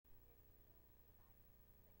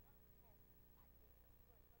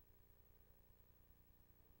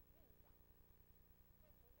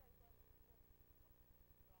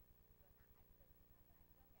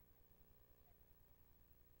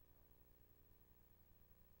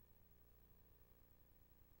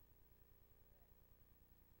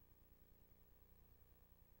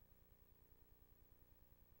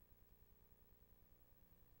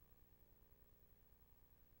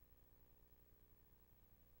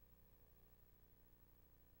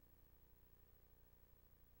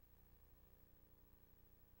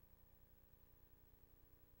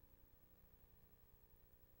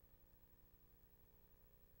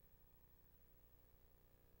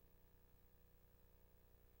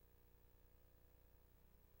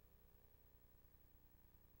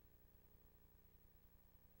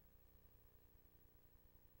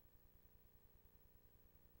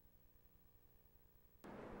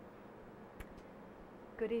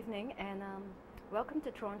Good evening and welcome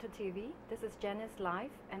to Toronto TV. This is Janice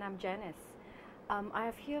Live and I'm Janice. I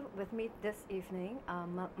have here with me this evening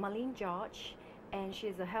Marlene George, and she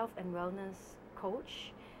is a health and wellness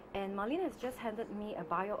coach. And Marlene has just handed me a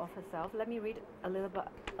bio of herself. Let me read a little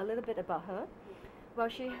bit about her. Well,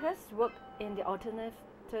 she has worked in the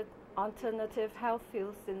alternative health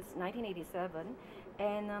field since 1987,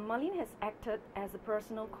 and Marlene has acted as a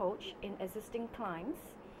personal coach in assisting clients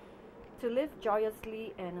to live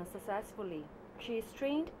joyously and successfully. She is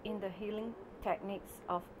trained in the healing techniques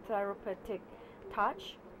of therapeutic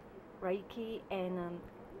touch, Reiki, and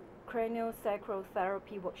craniosacral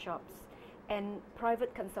therapy workshops and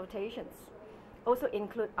private consultations. Also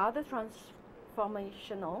include other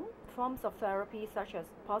transformational forms of therapy such as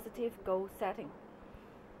positive goal setting.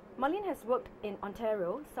 Marlene has worked in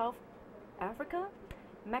Ontario, South Africa,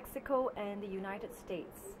 Mexico, and the United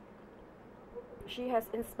States. She has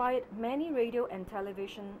inspired many radio and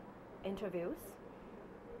television interviews.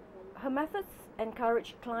 Her methods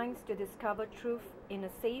encourage clients to discover truth in a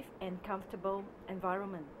safe and comfortable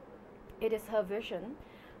environment. It is her vision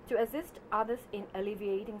to assist others in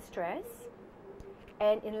alleviating stress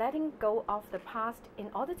and in letting go of the past in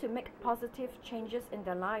order to make positive changes in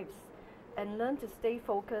their lives and learn to stay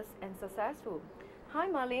focused and successful. Hi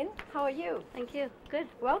Marlene, how are you? Thank you. Good.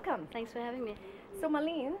 Welcome. Thanks for having me. So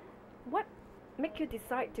Marlene, what made you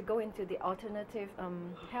decide to go into the alternative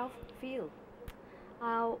health field?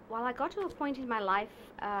 Well, I got to a point in my life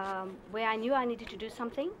where I knew I needed to do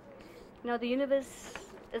something. You know, the universe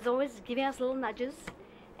is always giving us little nudges,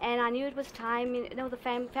 and I knew it was time. You know, the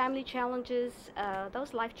family challenges,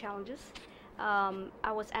 those life challenges.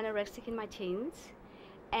 I was anorexic in my teens,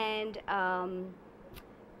 and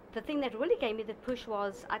the thing that really gave me the push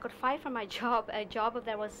was I got fired from my job, a job that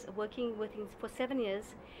I was working with for 7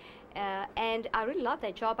 years. And I really loved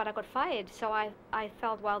that job, but I got fired. So I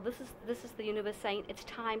felt, well, this is the universe saying it's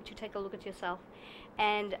time to take a look at yourself.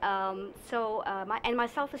 And my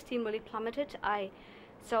self-esteem really plummeted.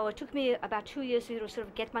 So it took me about 2 years to sort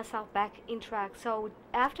of get myself back in track. So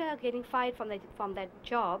after getting fired from that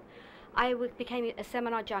job, I became a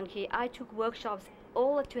seminar junkie. I took workshops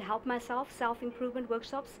all to help myself, self-improvement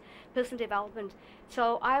workshops, personal development.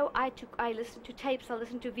 So I listened to tapes, I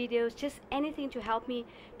listened to videos, just anything to help me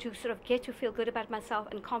to sort of get to feel good about myself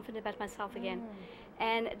and confident about myself again.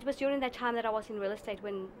 And it was during that time that I was in real estate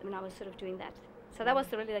when I was sort of doing that. So that was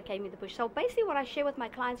really that gave me the push. So basically what I share with my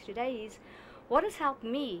clients today is what has helped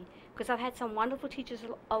me, because I've had some wonderful teachers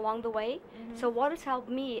along the way. So what has helped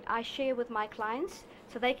me, I share with my clients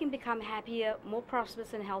so they can become happier, more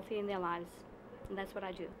prosperous and healthy in their lives. And that's what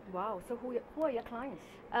I do. Wow. So who are your clients?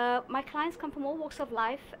 My clients come from all walks of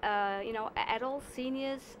life, you know, adults,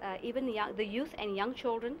 seniors, even the youth and young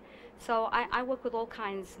children. So I work with all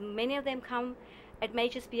kinds. Many of them come, it may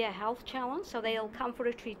just be a health challenge, so they'll come for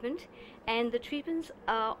a treatment. And the treatments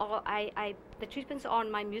the treatments are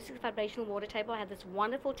on my music vibrational water table. I have this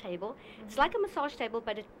wonderful table. It's like a massage table,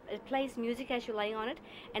 but it plays music as you're laying on it,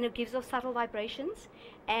 and it gives off subtle vibrations.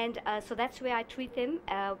 And so that's where I treat them,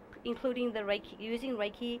 including the Reiki, using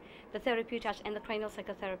Reiki, the therapeutic touch, and the cranial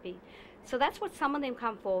psychotherapy. So that's what some of them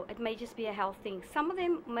come for. It may just be a health thing. Some of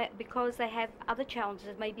them, because they have other challenges,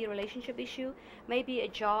 it may be a relationship issue, maybe a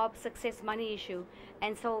job, success, money issue.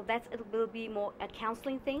 And so it will be more a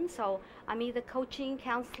counseling thing. So I'm either coaching,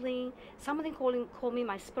 counseling. Some of them call me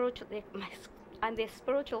my spiritual. I'm their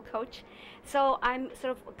spiritual coach. So I'm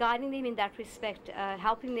sort of guiding them in that respect,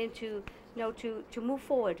 helping them to move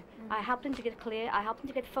forward. I help them to get clear. I help them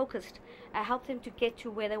to get focused. I help them to get to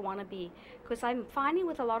where they want to be. Because I'm finding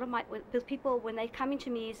with a lot of with people, when they come into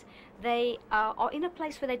me, is they are in a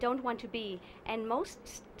place where they don't want to be. And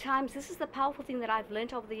most times, this is the powerful thing that I've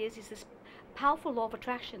learned over the years, is this powerful law of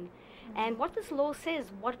attraction. And what this law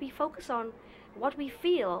says, what we focus on, what we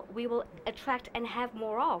feel, we will attract and have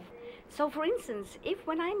more of. So for instance, if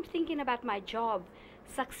when I'm thinking about my job,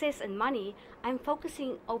 success and money, I'm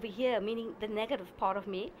focusing over here, meaning the negative part of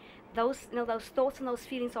me, those thoughts and those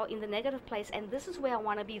feelings are in the negative place, and this is where I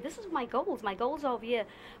want to be. This is my goals are over here.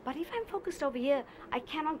 But if I'm focused over here, I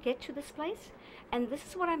cannot get to this place. And this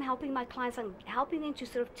is what I'm helping my clients. I'm helping them to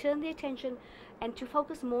sort of turn their attention and to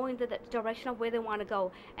focus more in the direction of where they want to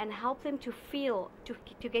go, and help them to feel,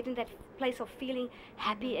 to get in that place of feeling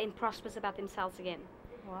happy and prosperous about themselves again.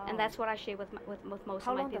 Wow. And that's what I share with most of my people.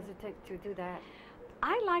 How long does it take to do that?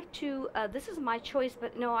 I like to, this is my choice,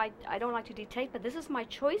 but no, I don't like to dictate, but this is my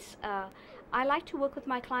choice. I like to work with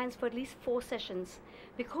my clients for at least 4 sessions,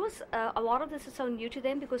 because a lot of this is so new to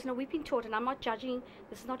them, because we've been taught, and I'm not judging,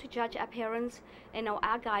 this is not to judge our parents,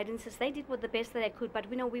 our guidances. They did what the best that they could, but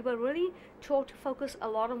we were really taught to focus a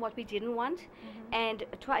lot on what we didn't want, and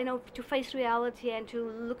try to face reality and to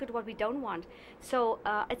look at what we don't want. So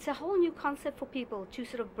it's a whole new concept for people to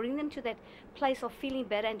sort of bring them to that place of feeling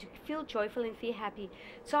better and to feel joyful and feel happy.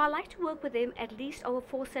 So I like to work with them at least over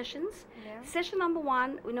 4 sessions. Yeah. Session number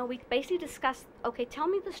 1, we basically discuss, okay, tell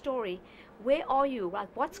me the story. Where are you? Like,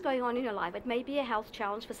 what's going on in your life? It may be a health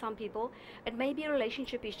challenge for some people. It may be a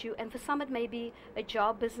relationship issue, and for some it may be a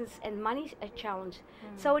job, business, and money challenge.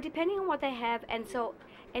 So depending on what they have, and so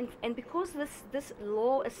and because this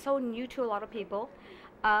law is so new to a lot of people,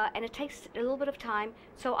 and it takes a little bit of time,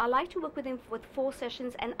 so I like to work with them with 4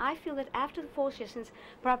 sessions, and I feel that after the 4 sessions,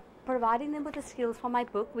 providing them with the skills for my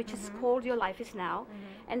book, which is called Your Life Is Now,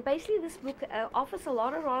 and basically this book offers a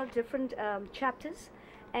lot of different chapters.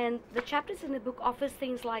 And the chapters in the book offers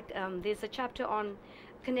things like, there's a chapter on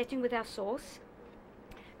connecting with our source.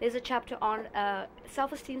 There's a chapter on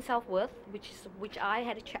self-esteem, self-worth, which I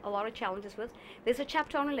had a lot of challenges with. There's a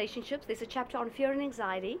chapter on relationships. There's a chapter on fear and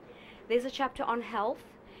anxiety. There's a chapter on health.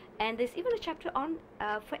 And there's even a chapter on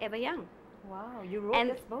Forever Young. Wow, you wrote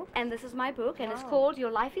this book? And this is my book, and it's Wow. called Your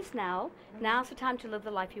Life Is Now. Now's the time to live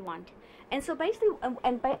the life you want. And so basically,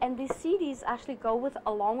 and these CDs actually go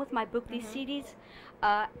along with my book. These CDs,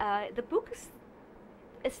 the book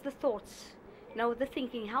is the thoughts, the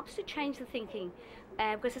thinking, helps to change the thinking.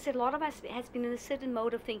 Because I said a lot of us has been in a certain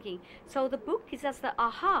mode of thinking. So the book gives us the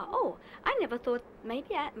aha. Oh, I never thought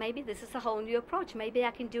maybe this is a whole new approach. Maybe I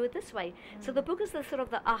can do it this way. So the book is the sort of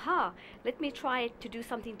the aha. Let me try to do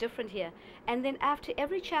something different here. And then after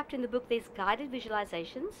every chapter in the book, there's guided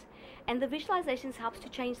visualizations, and the visualizations helps to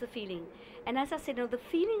change the feeling. And as I said, the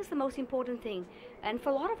feeling is the most important thing. And for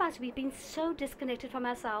a lot of us, we've been so disconnected from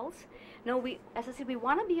ourselves. As I said, we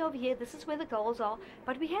want to be over here. This is where the goals are.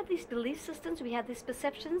 But we have these belief systems. We have these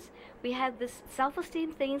perceptions. We have this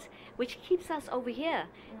self-esteem things, which keeps us over here.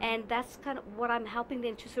 And that's kind of what I'm helping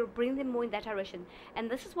them to sort of bring them more in that direction. And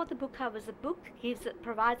this is what the book covers. The book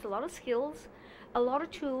provides a lot of skills, a lot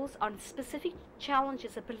of tools on specific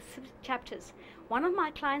challenges, specific chapters. One of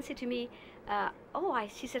my clients said to me,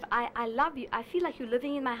 she said, I love you. I feel like you're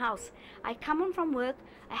living in my house. I come home from work.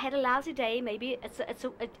 I had a lousy day. Maybe it's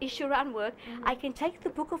an issue around work. I can take the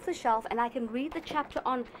book off the shelf and I can read the chapter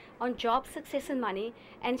on job, success, and money.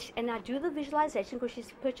 And I do the visualization, because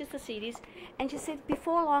she's purchased the CDs. And she said,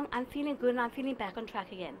 before long, I'm feeling good and I'm feeling back on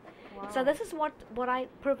track again. Wow. So this is what I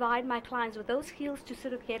provide my clients with, those skills to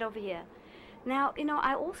sort of get over here. Now,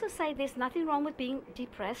 I also say there's nothing wrong with being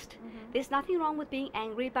depressed. There's nothing wrong with being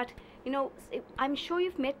angry, but, I'm sure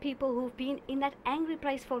you've met people who've been in that angry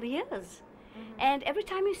place for years. And every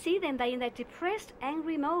time you see them, they're in that depressed,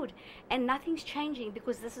 angry mode, and nothing's changing,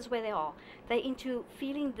 because this is where they are. They're into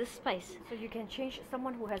feeling this space. So you can change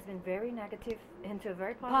someone who has been very negative into a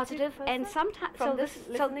very positive person? And sometimes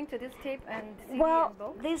listening to this tape and CD well, and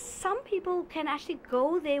book? there's some people can actually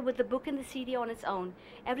go there with the book and the CD on its own.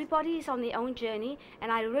 Everybody is on their own journey,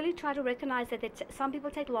 and I really try to recognize that some people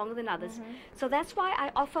take longer than others. So that's why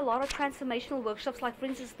I offer a lot of transformational workshops. Like, for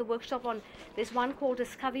instance, the workshop there's one called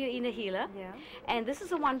Discover Your Inner Healer. Yeah. And this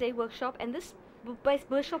is a 1-day workshop, and this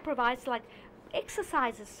workshop provides like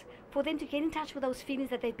exercises for them to get in touch with those feelings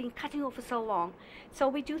that they've been cutting off for so long. So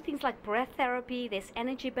we do things like breath therapy, there's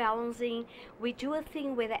energy balancing. We do a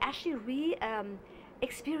thing where they actually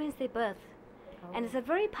experience their birth. And it's a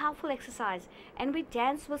very powerful exercise. And we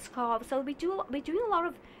dance with scarves. So we're doing a lot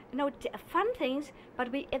of fun things, but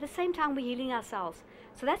at the same time we're healing ourselves.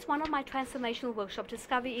 So that's one of my transformational workshops,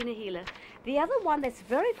 Discover Your Inner Healer. The other one that's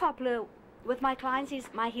very popular with my clients is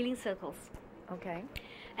my healing circles. Okay.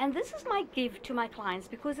 And this is my gift to my clients,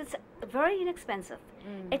 because it's very inexpensive.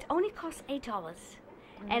 It only costs $8.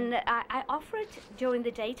 And I offer it during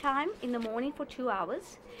the daytime, in the morning for 2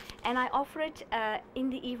 hours, and I offer it in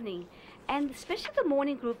the evening. And especially the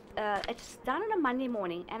morning group, it's done on a Monday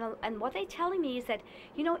morning. And what they're telling me is that,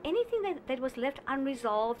 anything that was left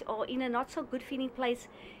unresolved or in a not so good feeling place,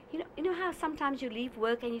 you know how sometimes you leave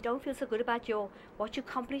work and you don't feel so good about what you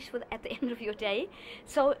accomplished at the end of your day.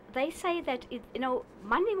 So they say that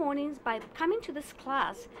Monday mornings, by coming to this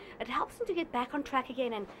class, it helps them to get back on track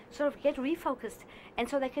again and sort of get refocused, and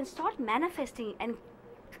so they can start manifesting and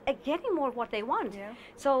getting more of what they want. Yeah.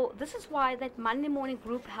 So this is why that Monday morning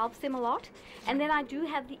group helps them a lot. And then I do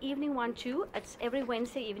have the evening one too. It's every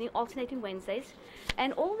Wednesday evening, alternating Wednesdays.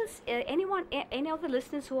 And all this, any of the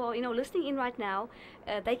listeners who are listening in right now,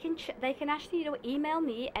 they can actually email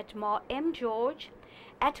me at mgeorge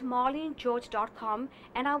at marlenegeorge.com,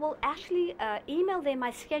 and I will actually email them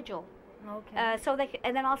my schedule. Okay. So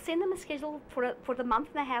and then I'll send them a schedule for the month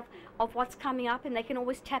and a half of what's coming up, and they can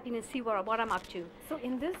always tap in and see what I'm up to. So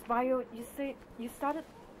in this bio, you say you started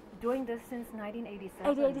doing this since 1987.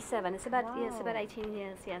 1987. It's about Wow. about 18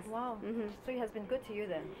 years. Yes. Wow. So it has been good to you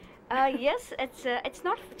then. Yes, it's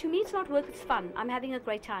not, to me it's not work, it's fun. I'm having a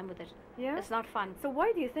great time with it. Yeah. It's not fun. So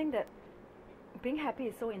why do you think that being happy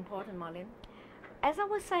is so important, Marlene? As I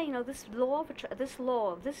was saying, this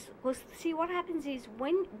see, what happens is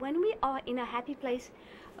when we are in a happy place,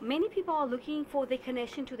 many people are looking for their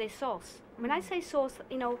connection to their source. When I say source,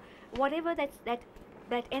 whatever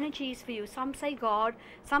that energy is for you. Some say God,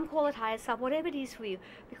 some call it higher self, whatever it is for you,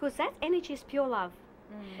 because that energy is pure love.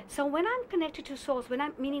 So when I'm connected to source, when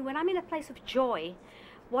I'm in a place of joy,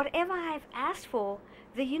 whatever I've asked for,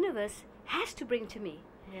 the universe has to bring to me.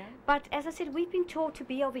 Yeah. But as I said, we've been taught to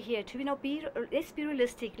be over here, to let's be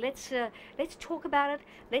realistic. Let's talk about it.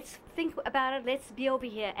 Let's think about it. Let's be over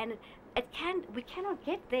here, and we cannot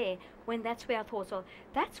get there when that's where our thoughts are.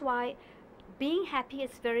 That's why being happy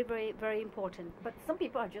is very, very, very important. But some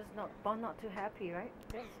people are just born not too happy, right?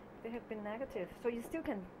 Yes. They have been negative, so you still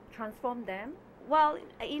can transform them. Well,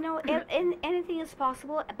 anything is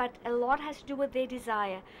possible, but a lot has to do with their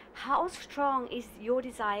desire. How strong is your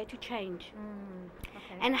desire to change?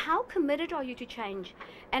 Okay. And how committed are you to change?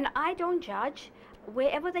 And I don't judge.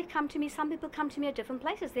 Wherever they come to me, some people come to me at different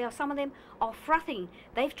places. Some of them are frothing.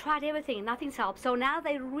 They've tried everything, nothing's helped. So now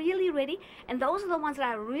they're really ready, and those are the ones that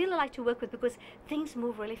I really like to work with because things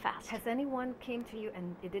move really fast. Has anyone came to you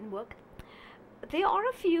and it didn't work? There are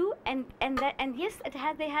a few, and yes,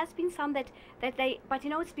 there has been some that they, but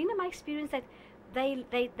it's been in my experience that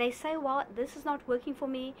they say, well, this is not working for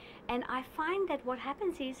me, and I find that what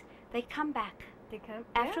happens is they come back. They come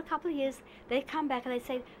After a couple of years, they come back and they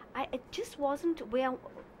say, it just wasn't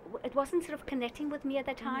it wasn't sort of connecting with me at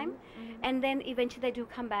that time, and then eventually they do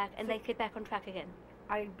come back and they get back on track again.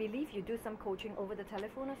 I believe you do some coaching over the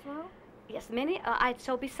telephone as well. Yes, many.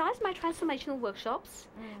 So besides my transformational workshops,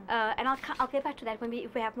 and I'll get back to that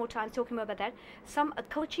if we have more time talking more about that. Some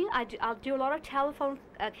coaching, I'll do a lot of telephone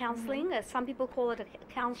counseling. Some people call it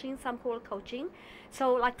counseling, some call it coaching.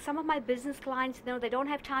 So like some of my business clients, they don't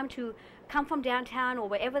have time to come from downtown or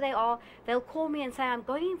wherever they are. They'll call me and say, I'm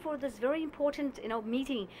going for this very important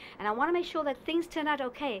meeting, and I want to make sure that things turn out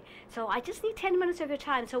okay. So I just need 10 minutes of your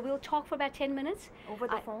time. So we'll talk for about 10 minutes. Over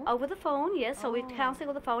the phone? Over the phone, yes. So we're counseling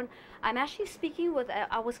over the phone. I'm actually speaking with,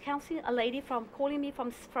 I was counseling a lady calling me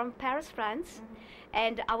from Paris, France,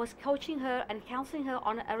 and I was coaching her and counseling her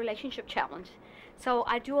on a relationship challenge. So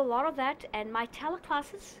I do a lot of that, and my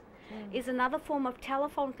teleclasses is another form of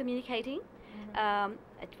telephone communicating.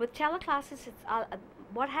 With teleclasses,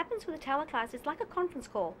 what happens with a teleclass is like a conference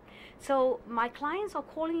call. So my clients are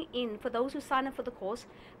calling in, for those who sign up for the course,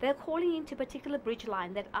 they're calling into a particular bridge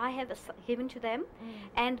line that I have given to them,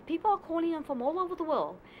 and people are calling in from all over the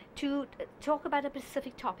world to talk about a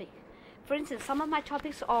specific topic. For instance, some of my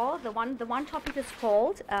topics are, the one topic is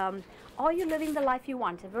called, Are You Living the Life You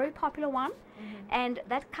Want? A very popular one, and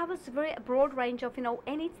that covers a very broad range of,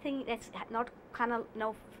 anything that's not kind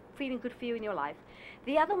of, feeling good for you in your life.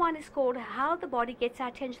 The other one is called How the Body Gets Our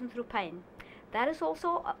Attention Through Pain. That is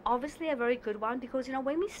also obviously a very good one because,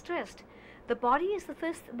 when we're stressed, the body is the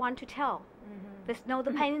first one to tell.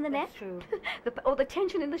 The pain in the neck, true. or the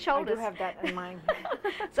tension in the shoulders. I do have that in mind.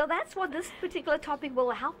 So that's what this particular topic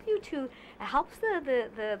will help you to, helps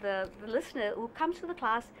the listener who comes to the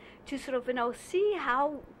class to sort of, see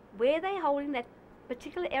where they're holding that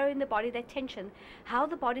particular area in the body, that tension, how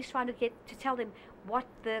the body's trying to tell them what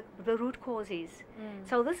the root cause is.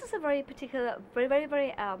 So this is a very particular, very, very,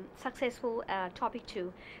 very successful topic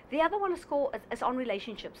too. The other one is on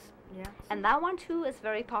relationships. Yeah. And that one too is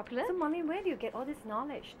very popular. So, Marlene, where do you get all this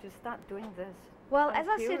knowledge to start doing this? Well, I'm as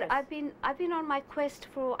I curious. said, I've been on my quest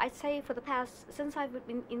for the past, since I've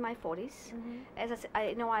been in my 40s. As I said,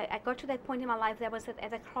 I got to that point in my life that was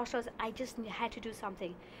at a crossroads. I just had to do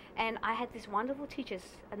something, and I had these wonderful teachers.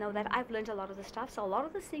 I know that I've learned a lot of the stuff. So a lot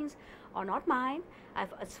of these things are not mine.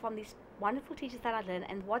 It's from these wonderful teachers that I learned,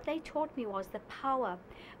 and what they taught me was the power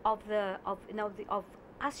of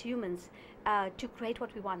us humans to create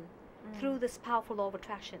what we want through this powerful law of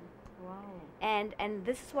attraction. Wow. And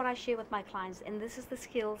this is what I share with my clients, and this is the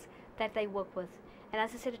skills that they work with. And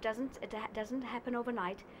as I said, it doesn't happen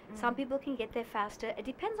overnight. Some people can get there faster. It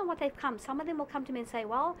depends on what they've come. Some of them will come to me and say,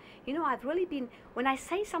 well, I've really been, when I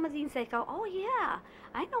say some of these, they go, oh yeah,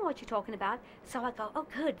 I know what you're talking about. So I go, oh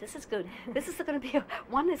good, this is good. This is going to be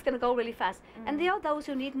one that's going to go really fast. And there are those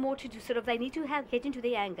who need more to do, they need to get into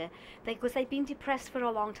their anger because they've been depressed for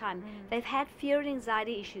a long time. They've had fear and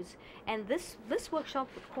anxiety issues. And this workshop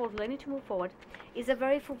called Learning to Move Forward is a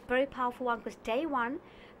very, very powerful one, because day one,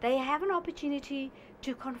 they have an opportunity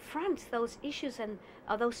to confront those issues and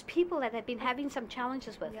those people that they've been having some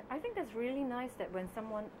challenges with. Yeah, I think that's really nice that when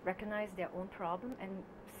someone recognizes their own problem and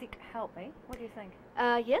seek help, eh? What do you think?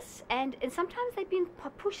 Yes, and sometimes they've been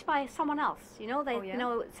pushed by someone else. A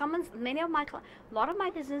lot of my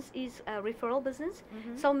business is referral business.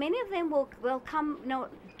 So many of them will come,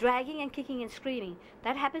 dragging and kicking and screaming.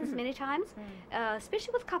 That happens many times,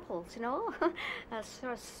 especially with couples.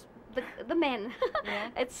 The men. Yeah.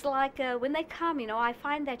 It's like when they come, I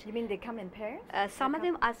find that. You mean they come in pairs? Some of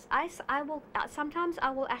them, I will. Sometimes I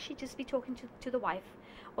will actually just be talking to the wife,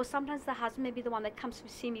 or sometimes the husband may be the one that comes to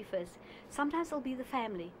see me first. Sometimes it'll be the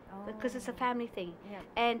family, because it's a family thing. Yeah.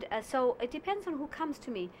 And so it depends on who comes to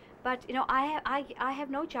me. But I have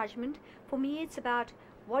no judgment. For me, it's about,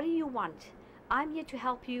 what do you want? I'm here to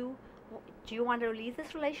help you. Do you want to leave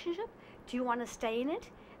this relationship? Do you want to stay in it?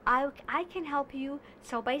 I can help you.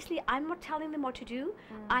 So basically, I'm not telling them what to do.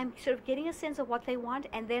 I'm sort of getting a sense of what they want,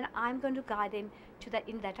 and then I'm going to guide them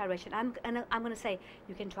in that direction. I'm going to say,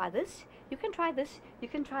 you can try this, you can try this, you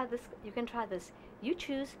can try this, you can try this. You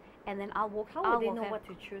choose, and then I'll walk. How would they know what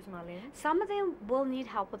to choose, Marlene? Some of them will need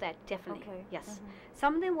help with that, definitely. Okay. Yes.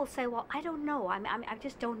 Some of them will say, well, I don't know. I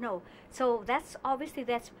just don't know. So that's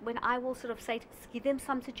when I will sort of say, give them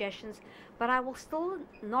some suggestions, but I will still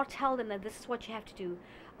not tell them that this is what you have to do.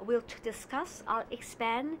 We'll discuss, I'll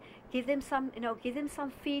expand, give them some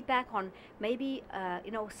feedback on maybe,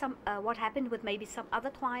 what happened with maybe some other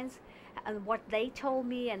clients and what they told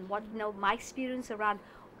me, and what, my experience around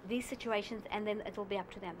these situations, and then it'll be up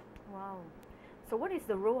to them. Wow. So what is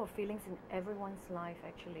the role of feelings in everyone's life,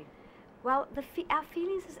 actually? Well, our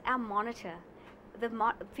feelings is our monitor. The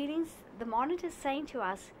monitor is saying to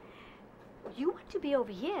us, you want to be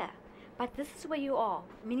over here, but this is where you are,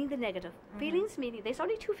 meaning the negative. Feelings meaning, there's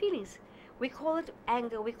only two feelings. We call it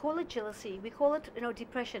anger, we call it jealousy, we call it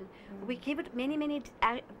depression. We give it many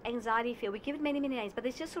anxiety, fear. We give it many names, but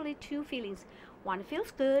there's just only two feelings. One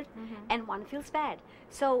feels good and one feels bad.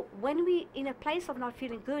 So when we in a place of not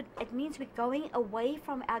feeling good, it means we're going away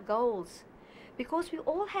from our goals, because we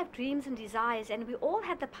all have dreams and desires, and we all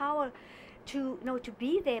have the power to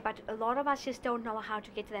be there, but a lot of us just don't know how to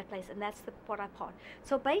get to that place, and that's the part.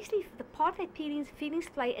 So basically, the part that feelings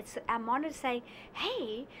play, it's our monitor saying,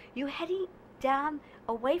 hey, you're heading down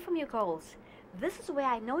away from your goals. This is where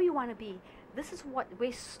I know you want to be. This is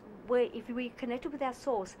where if we connected with our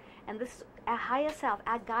source, and this is our higher self,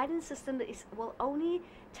 our guidance system will only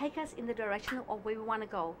take us in the direction of where we want to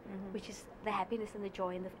go, which is the happiness and the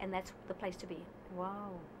joy, and that's the place to be. Wow.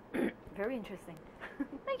 Very interesting.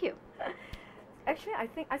 Thank you. Actually,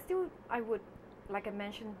 I would, like I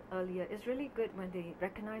mentioned earlier, it's really good when they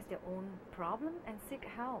recognize their own problem and seek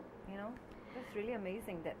help. That's really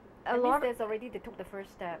amazing that they took the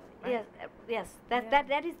first step. Right? Yes.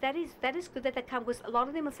 That is good that they come, because a lot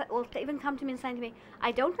of them will even come to me and say to me,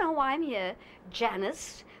 I don't know why I'm here.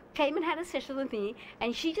 Janice came and had a session with me,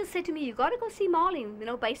 and she just said to me, you got to go see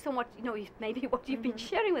Marlene, based on what, maybe what you've been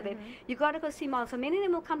sharing with them. You got to go see Marlene. So many of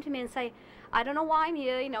them will come to me and say, I don't know why I'm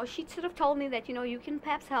here. She sort of told me that, you can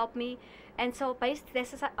perhaps help me. And so basically,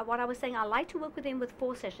 this is what I was saying. I like to work with them with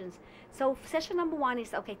 4 sessions. So session number 1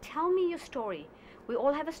 is, okay, tell me your story. We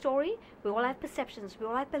all have a story. We all have perceptions. We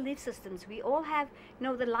all have belief systems. We all have,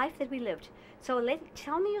 the life that we lived. So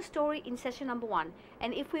tell me your story in session number 1.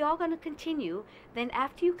 And if we are going to continue, then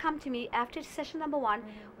after you come to me, after session number 1,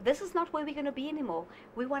 this is not where we're going to be anymore.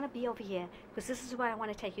 We want to be over here, because this is where I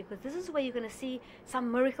want to take you, because this is where you're going to see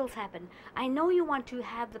some miracles happen. I know you want to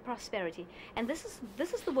have the prosperity. And this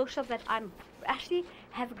is the workshop that I'm actually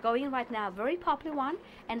have going right now, a very popular one,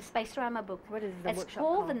 and it's based around my book. What is the workshop It's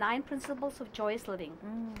called called? The 9 Principles of Joyous Living.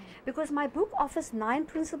 Because my book offers 9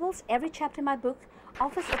 principles. Every chapter in my book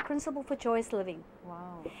offers a principle for joyous living.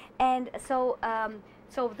 Wow. And so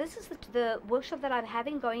this is the workshop that I'm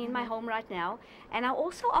having going in my home right now, and I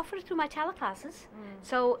also offer it through my teleclasses.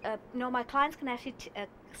 So my clients can actually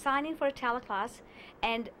sign in for a teleclass,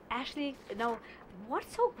 and actually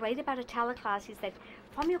what's so great about a teleclass is that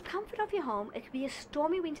from your comfort of your home, it could be a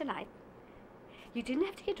stormy winter night. You didn't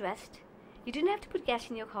have to get dressed. You didn't have to put gas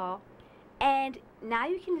in your car, and now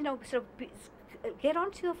you can get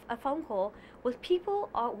onto a phone call with people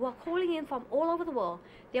who are calling in from all over the world.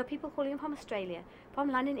 There are people calling in from Australia,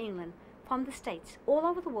 from London, England, from the States, all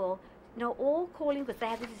over the world, all calling because they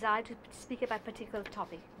have the desire to speak about a particular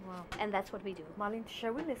topic. Wow. And that's what we do. Marlene,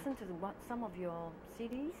 shall we listen to some of your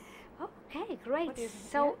CDs? Okay, great.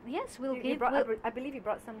 So, yes, we'll give... I believe you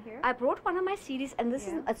brought some here. I brought one of my CDs, and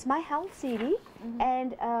it's my health CD,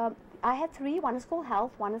 and I had 3. One is called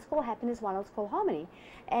Health, one is called Happiness, one is called Harmony.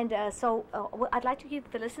 And so I'd like to give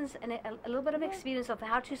the listeners a little bit of experience of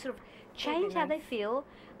how to sort of change how they feel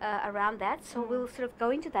around that. So we'll sort of go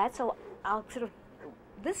into that. So I'll sort of...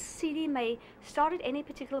 This CD may start at any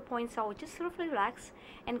particular point, so just sort of relax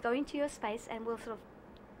and go into your space, and we'll sort of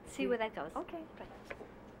see where that goes. Okay. Great.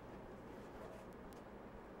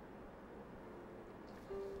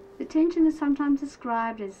 The tension is sometimes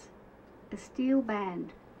described as a steel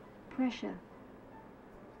band, pressure.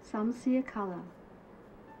 Some see a color,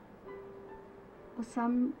 or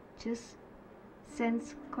some just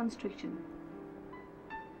sense constriction.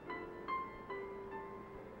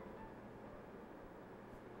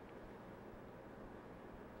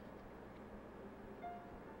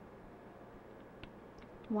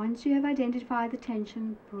 Once you have identified the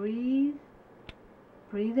tension, breathe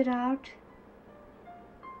it out.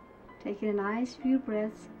 Taking a nice few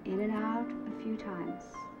breaths in and out a few times,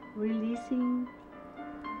 releasing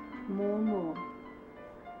more and more.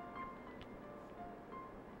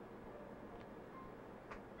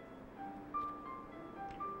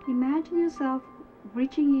 Imagine yourself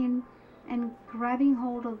reaching in and grabbing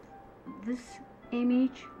hold of this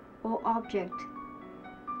image or object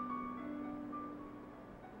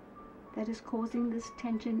that is causing this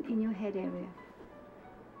tension in your head area.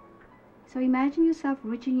 So imagine yourself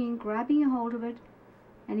reaching in, grabbing a hold of it,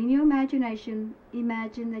 and in your imagination,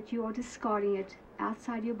 imagine that you are discarding it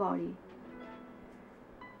outside your body.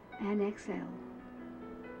 And exhale.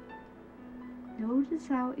 Notice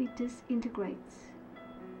how it disintegrates.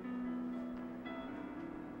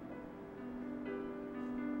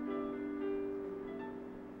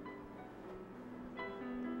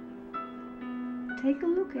 Take a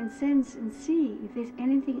look and sense and see if there's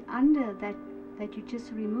anything under that you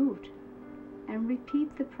just removed. And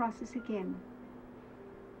repeat the process again.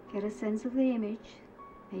 Get a sense of the image.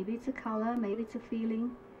 Maybe it's a color, maybe it's a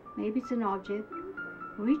feeling, maybe it's an object.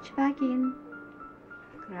 Reach back in,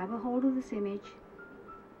 grab a hold of this image,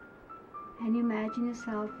 and imagine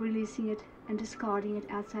yourself releasing it and discarding it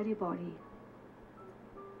outside your body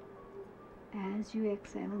as you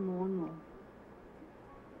exhale more and more.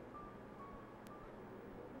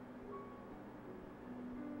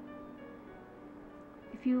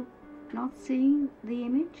 If you're not seeing the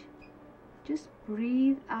image, just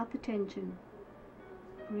breathe out the tension.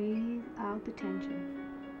 Breathe out the tension.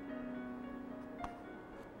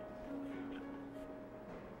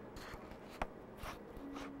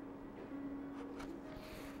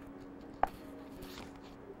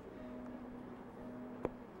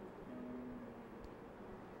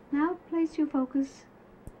 Now place your focus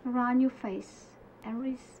around your face and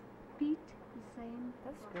repeat the same.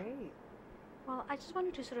 That's great. Well, I just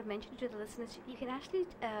wanted to sort of mention to the listeners, you can actually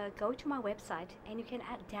go to my website and you can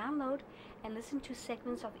download and listen to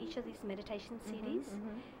segments of each of these meditation CDs.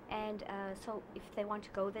 And so if they want to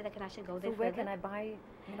go there, they can actually go there. So where can I buy,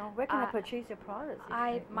 where can I purchase your products?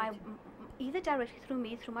 Either directly through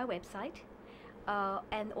me, through my website,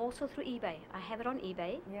 and also through eBay. I have it on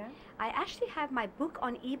eBay. Yeah. I actually have my book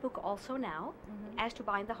on ebook also now, as to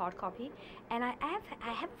buying the hard copy. And I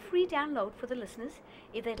have a free download for the listeners.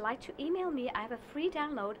 If they'd like to email me, I have a free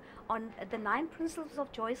download on the 9 Principles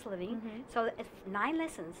of Joyous Living. So it's 9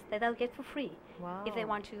 lessons that they'll get for free. Wow. If they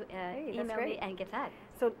want to email me and get that.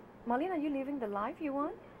 So, Marlene, are you living the life you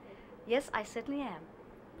want? Yes, I certainly am.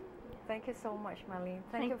 Thank you so much, Marlene.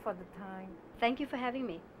 Thank you for the time. Thank you for having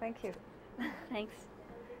me. Thank you. Thanks.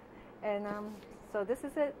 And so this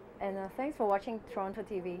is it. And thanks for watching Toronto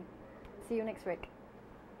TV. See you next week.